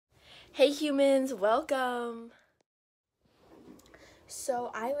Hey humans, welcome! So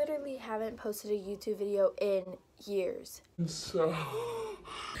I literally haven't posted a YouTube video in years. And so,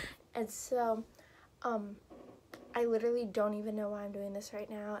 I literally don't even know why I'm doing this right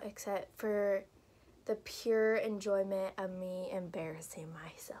now, except for the pure enjoyment of me embarrassing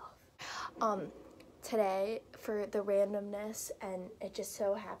myself. Today, for the randomness, and it just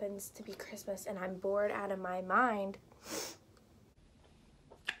so happens to be Christmas, and I'm bored out of my mind,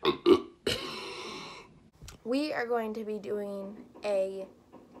 we are going to be doing a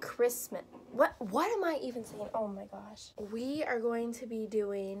Christmas, what am I even saying? Oh my gosh. We are going to be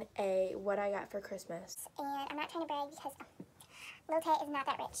doing a what I got for Christmas. And I'm not trying to brag because Lil Tay is not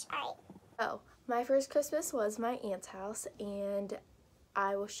that rich. Alright. Oh, my first Christmas was my aunt's house, and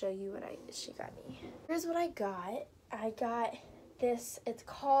I will show you what she got me. Here's what I got. I got this, it's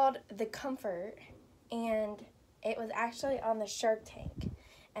called The Comfort, and it was actually on the Shark Tank,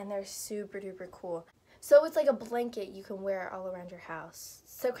 and they're super duper cool. So it's like a blanket you can wear all around your house.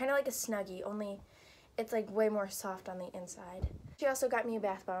 So kind of like a Snuggie, only it's like way more soft on the inside. She also got me a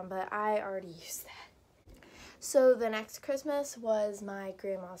bath bomb, but I already used that. So the next Christmas was my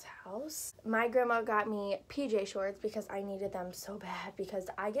grandma's house. My grandma got me PJ shorts because I needed them so bad because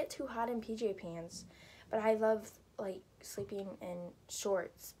I get too hot in PJ pants. But I love like sleeping in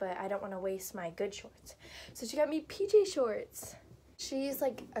shorts, but I don't want to waste my good shorts. So she got me PJ shorts. She's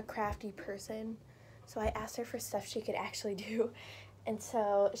like a crafty person, so I asked her for stuff she could actually do. And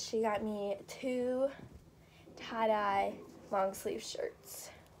so she got me 2 tie-dye long sleeve shirts.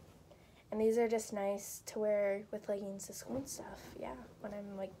 And these are just nice to wear with leggings to school and stuff, yeah, when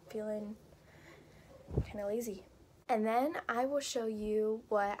I'm like feeling kind of lazy. And then I will show you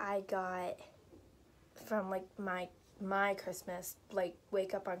what I got from like my Christmas, like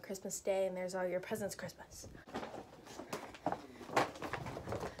wake up on Christmas Day and there's all your presents Christmas.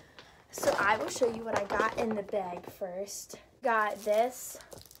 So I will show you what I got in the bag first. Got this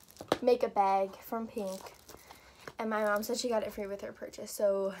makeup bag from Pink. And my mom said she got it free with her purchase,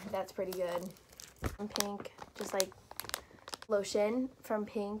 so that's pretty good. From Pink, just like lotion from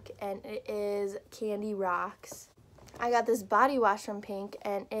Pink, and it is Candy Rocks. I got this body wash from Pink,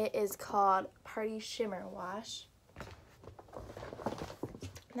 and it is called Party Shimmer Wash.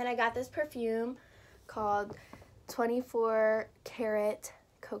 And then I got this perfume called 24 Karat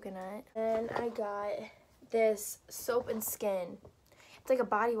Coconut. And I got this soap and skin. It's like a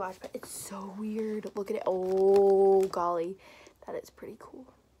body wash, but it's so weird. Look at it. Oh, golly. That is pretty cool.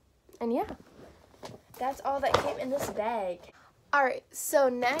 And yeah, that's all that came in this bag. Alright, so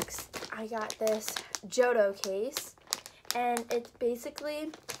next I got this Jodo case. And it's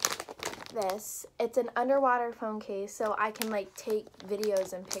basically this. It's an underwater phone case, so I can like take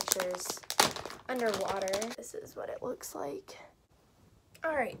videos and pictures underwater. This is what it looks like.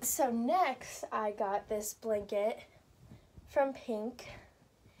 Alright, so next I got this blanket from Pink,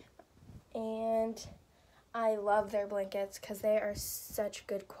 and I love their blankets because they are such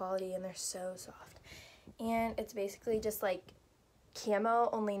good quality and they're so soft. And it's basically just like camo,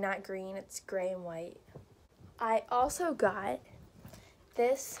 only not green, it's gray and white. I also got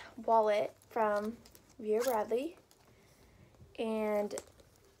this wallet from Vera Bradley, and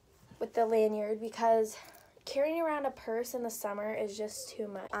with the lanyard, because carrying around a purse in the summer is just too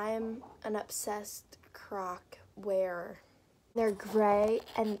much. I'm an obsessed Croc wearer. They're gray,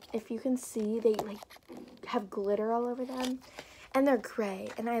 and if you can see, they like have glitter all over them, and they're gray,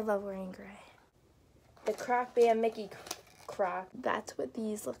 and I love wearing gray. The Croc Band Mickey Croc, that's what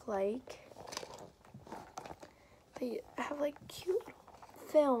these look like. They have like cute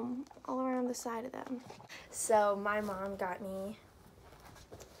film all around the side of them. So my mom got me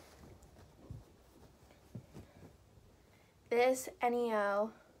this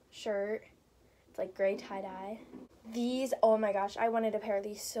NEO shirt. It's like gray tie-dye. These, oh my gosh, I wanted a pair of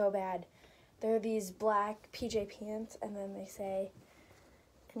these so bad. They're these black PJ pants, and then they say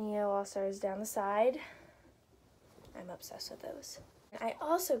NEO All Stars down the side. I'm obsessed with those. I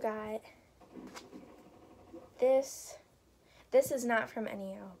also got this. This is not from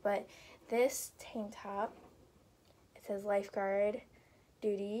NEO, but this tank top. It says lifeguard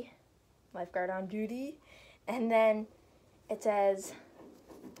on duty, and then it says,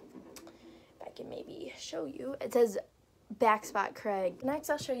 if I can maybe show you, it says Backspot Craig. Next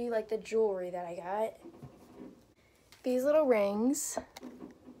I'll show you like the jewelry that I got. These little rings,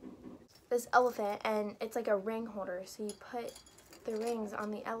 this elephant, and it's like a ring holder, so you put the rings on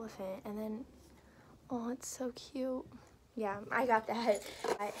the elephant, and then, oh, it's so cute. Yeah, I got that.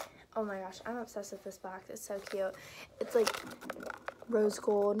 Oh my gosh, I'm obsessed with this box. It's so cute. It's like rose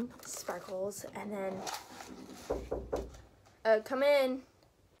gold sparkles, and then come in.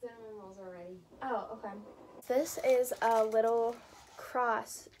 okay. This is a little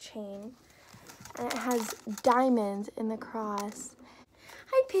cross chain, and it has diamonds in the cross.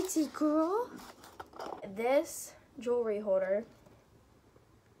 Hi, Pixie girl. This jewelry holder,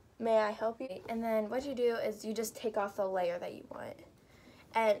 may I help you? And then what you do is you just take off the layer that you want.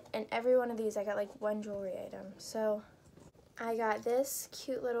 And in every one of these, I got like one jewelry item. So I got this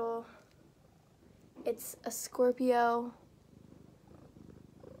cute little, it's a Scorpio.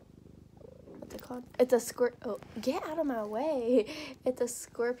 What's it called? It's a oh, get out of my way. It's a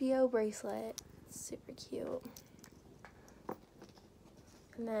Scorpio bracelet. It's super cute.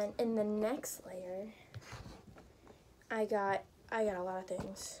 And then in the next layer, I got a lot of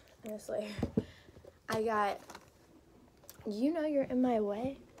things in this layer. I got, you know you're in my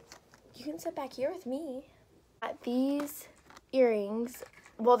way. You can sit back here with me. I got these earrings.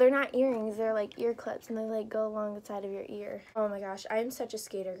 Well, they're not earrings, they're like ear clips, and they like go along the side of your ear. Oh my gosh, I'm such a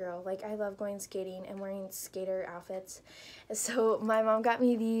skater girl. Like, I love going skating and wearing skater outfits. So my mom got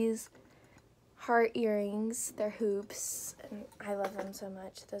me these heart earrings. They're hoops, and I love them so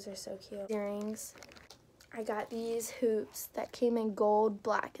much. Those are so cute. Earrings. I got these hoops that came in gold,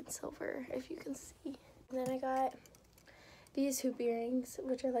 black, and silver, if you can see. And then I got these hoop earrings,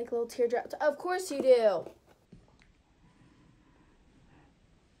 which are like little teardrops. Of course you do.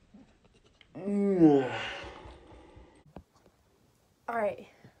 Alright.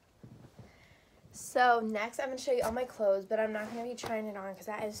 So next I'm going to show you all my clothes, but I'm not going to be trying it on because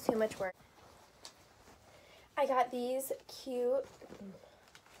that is too much work. I got these cute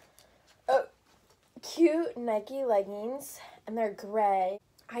Nike leggings, and they're gray.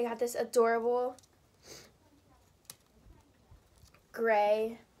 I got this adorable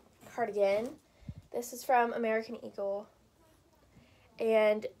gray cardigan. This is from American Eagle.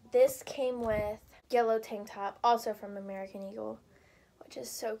 And this came with yellow tank top, also from American Eagle, which is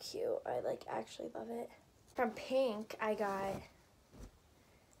so cute. I like actually love it. From Pink, I got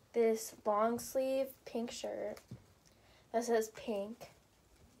this long sleeve pink shirt that says pink.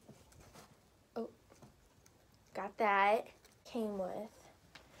 Oh, got that. Came with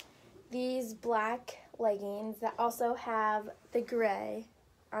these black leggings that also have the gray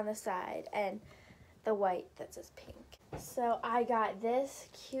on the side and the white that says pink. So I got this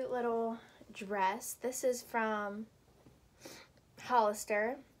cute little dress. This is from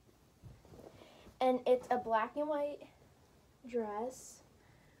Hollister, and it's a black and white dress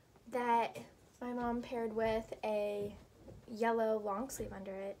that my mom paired with a yellow long sleeve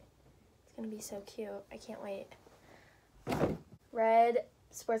under it. It's gonna be so cute. I can't wait. Red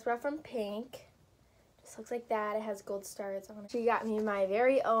sports bra from Pink. Just looks like that. It has gold stars on it. She got me my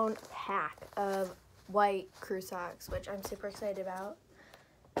very own pack of white crew socks, which I'm super excited about.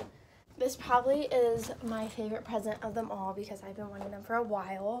 This probably is my favorite present of them all because I've been wanting them for a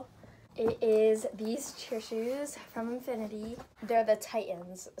while. It is these cheer shoes from Infinity. They're the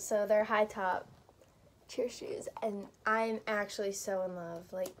Titans, so they're high top cheer shoes, and I'm actually so in love.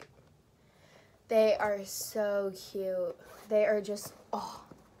 Like, they are so cute. They are just, oh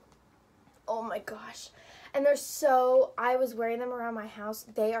my gosh. And they're so, I was wearing them around my house.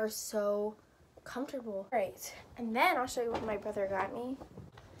 They are so comfortable. All right, and then I'll show you what my brother got me.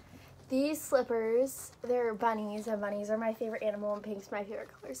 These slippers, they're bunnies, and bunnies are my favorite animal, and pink's my favorite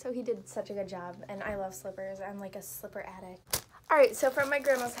color, so he did such a good job, and I love slippers. I'm like a slipper addict. All right, so from my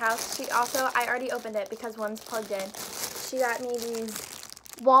grandma's house, she also, I already opened it because one's plugged in. She got me these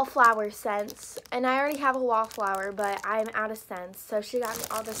wallflower scents, and I already have a wallflower, but I'm out of scents, so she got me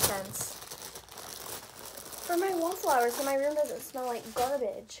all the scents for my wallflowers so my room doesn't smell like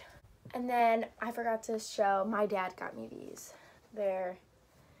garbage. And then I forgot to show, my dad got me these. They're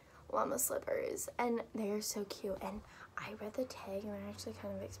llama slippers, and they're so cute, and I read the tag, and they're actually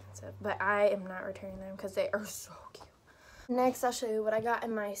kind of expensive, but I am not returning them because they are so cute. Next, I'll show you what I got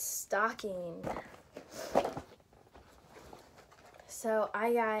in my stocking. So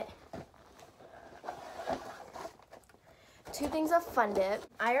I got 2 things of Fun Dip.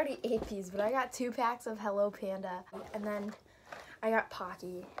 I already ate these, but I got 2 packs of Hello Panda, and then I got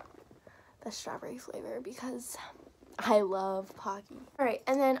Pocky, the strawberry flavor, because I love Pocky. All right,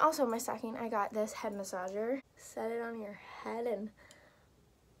 and then also in my stocking, I got this head massager. Set it on your head and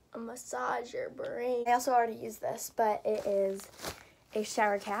massage your brain. I also already used this, but it is a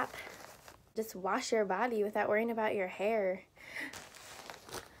shower cap. Just wash your body without worrying about your hair.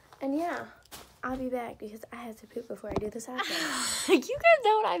 And yeah, I'll be back because I have to poop before I do this outfit. You guys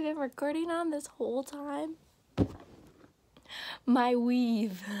know what I've been recording on this whole time? My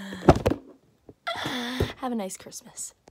weave. Have a nice Christmas.